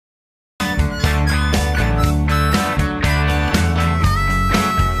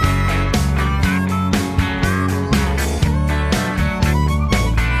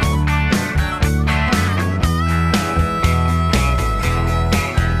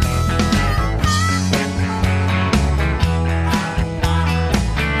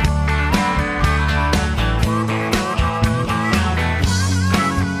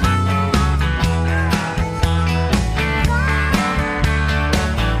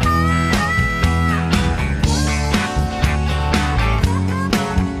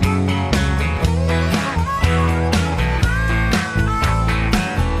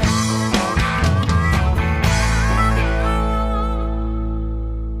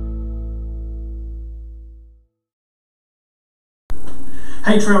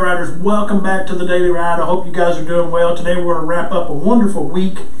Hey Trail Riders, welcome back to the Daily Ride. I hope you guys are doing well. Today we're going to wrap up a wonderful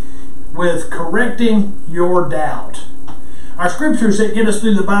week with correcting your doubt. Our scriptures that get us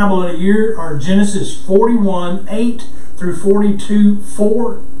through the Bible in a year are Genesis 41:8 through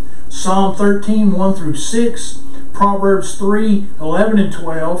 42:4, Psalm 13:1 through 6, Proverbs 3:11 and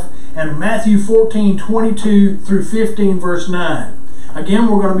 12, and Matthew 14:22 through 15 verse 9.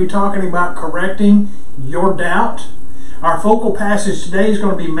 Again, we're going to be talking about correcting your doubt. Our focal passage today is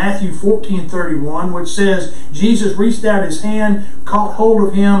going to be Matthew 14:31, which says, Jesus reached out his hand, caught hold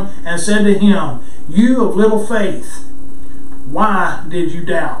of him, and said to him, "You of little faith, why did you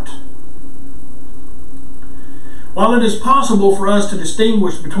doubt?" While it is possible for us to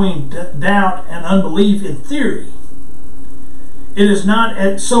distinguish between doubt and unbelief in theory, it is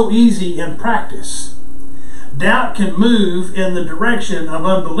not so easy in practice. Doubt can move in the direction of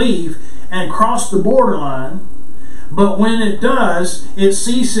unbelief and cross the borderline, but when it does, it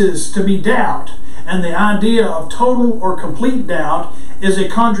ceases to be doubt, and the idea of total or complete doubt is a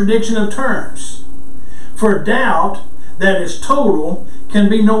contradiction of terms. For doubt that is total can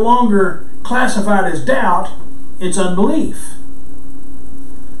be no longer classified as doubt, it's unbelief.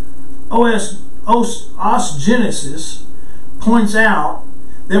 Os Genesis points out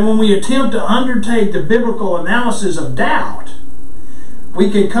that when we attempt to undertake the biblical analysis of doubt, we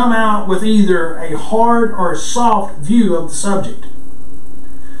can come out with either a hard or a soft view of the subject.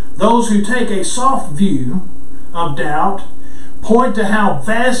 Those who take a soft view of doubt point to how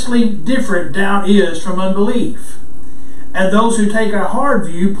vastly different doubt is from unbelief. And those who take a hard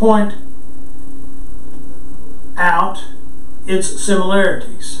view point out its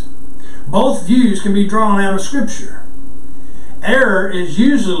similarities. Both views can be drawn out of Scripture. Error is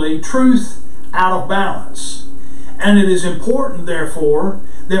usually truth out of balance. And it is important, therefore,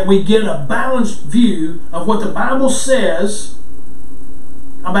 that we get a balanced view of what the Bible says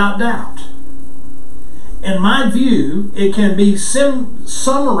about doubt. In my view, it can be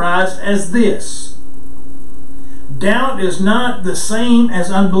summarized as this: doubt is not the same as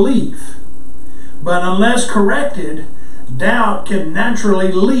unbelief, but unless corrected, doubt can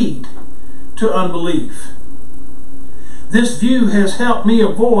naturally lead to unbelief. This view has helped me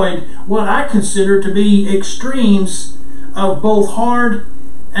avoid what I consider to be extremes of both hard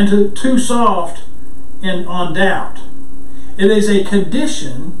and too soft on doubt. It is a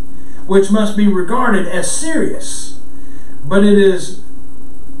condition which must be regarded as serious, but it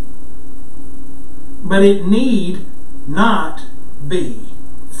need not be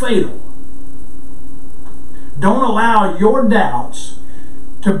fatal. Don't allow your doubts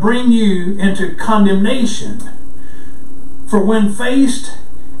to bring you into condemnation, for when faced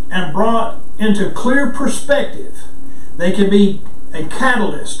and brought into clear perspective, they can be a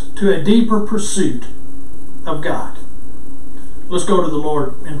catalyst to a deeper pursuit of God. Let's go to the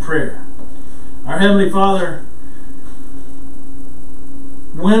Lord in prayer. Our Heavenly Father,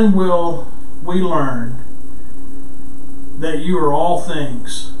 when will we learn that you are all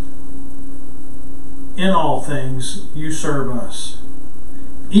things? In all things, you serve us,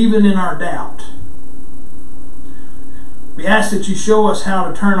 even in our doubt. We ask that you show us how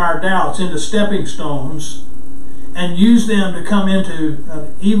to turn our doubts into stepping stones and use them to come into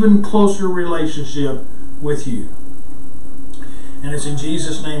an even closer relationship with you. And it's in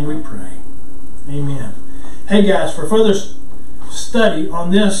Jesus' name we pray. Amen. Hey guys, for further study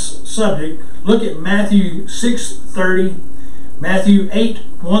on this subject, look at Matthew 6:30, Matthew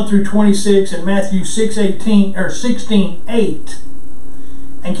 8:1 through 26, and Matthew 16:8.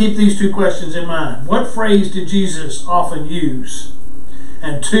 And keep these two questions in mind. What phrase did Jesus often use?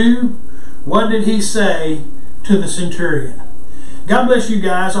 And two, what did he say to the centurion? God bless you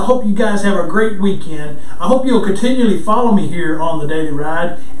guys. I hope you guys have a great weekend. I hope you'll continually follow me here on the Daily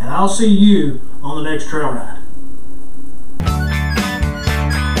Ride, and I'll see you on the next trail ride.